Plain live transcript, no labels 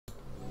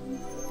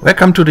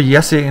Welcome to the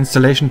YaCy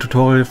installation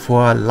tutorial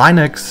for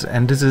Linux,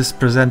 and this is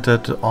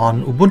presented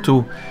on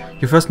Ubuntu.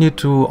 You first need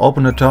to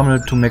open a terminal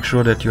to make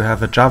sure that you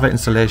have a Java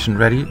installation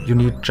ready. You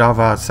need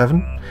Java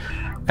 7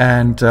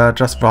 and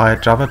just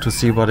write Java to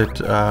see what it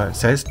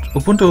says.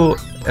 Ubuntu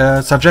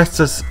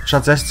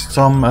suggests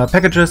some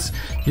packages.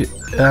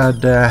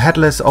 The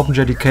headless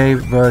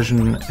OpenJDK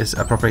version is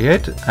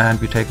appropriate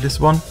and we take this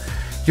one.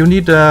 You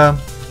need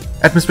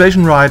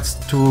administration rights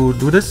to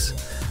do this.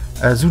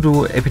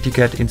 Sudo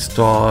apt-get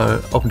install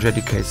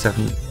OpenJDK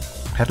 7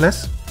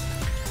 headless,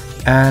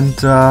 and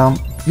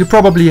you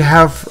probably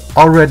have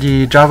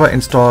already Java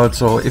installed,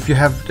 so if you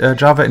have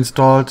Java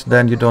installed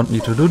then you don't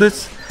need to do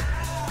this.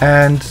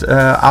 And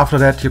after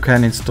that you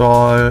can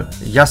install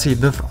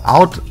YaCy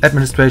without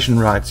administration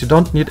rights. You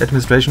don't need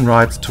administration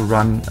rights to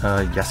run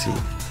YaCy.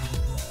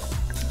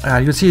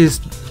 You see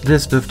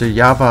this with the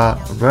Java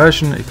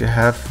version. If you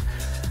have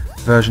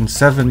version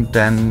 7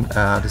 then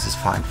this is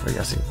fine for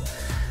YaCy.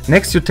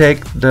 Next you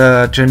take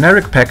the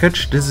generic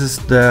package. This is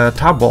the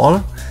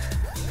tarball.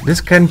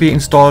 This can be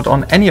installed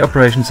on any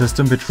operation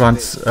system which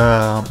runs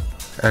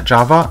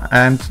Java,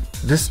 and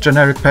this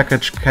generic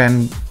package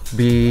can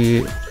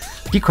be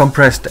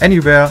decompressed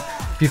anywhere.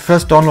 We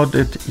first download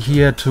it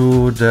here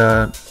to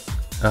the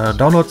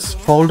downloads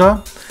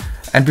folder,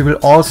 and we will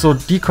also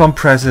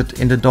decompress it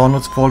in the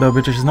downloads folder,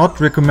 which is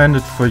not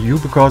recommended for you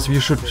because you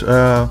should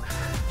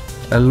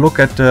look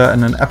at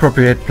an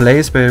appropriate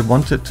place where you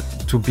want it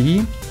to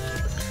be.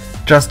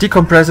 Just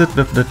decompress it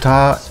with the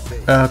tar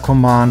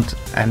command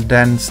and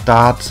then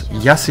start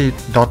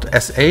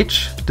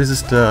yacy.sh. This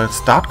is the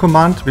start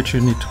command which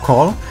you need to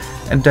call,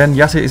 and then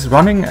YaCy is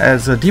running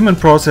as a daemon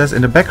process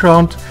in the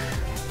background.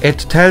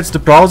 It tells the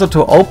browser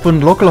to open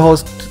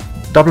localhost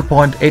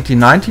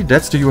 8090.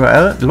 That's the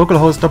URL,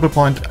 localhost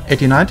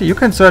 8090. You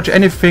can search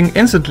anything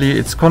instantly.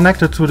 It's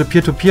connected to the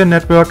peer-to-peer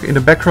network in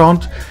the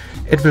background.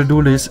 It will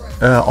do this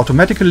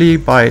automatically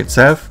by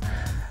itself,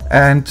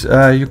 and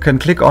you can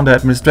click on the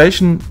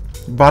administration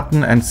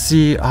button and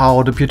see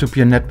how the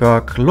peer-to-peer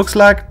network looks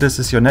like. This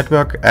is your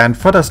network, and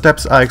further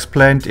steps are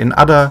explained in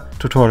other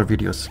tutorial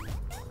videos.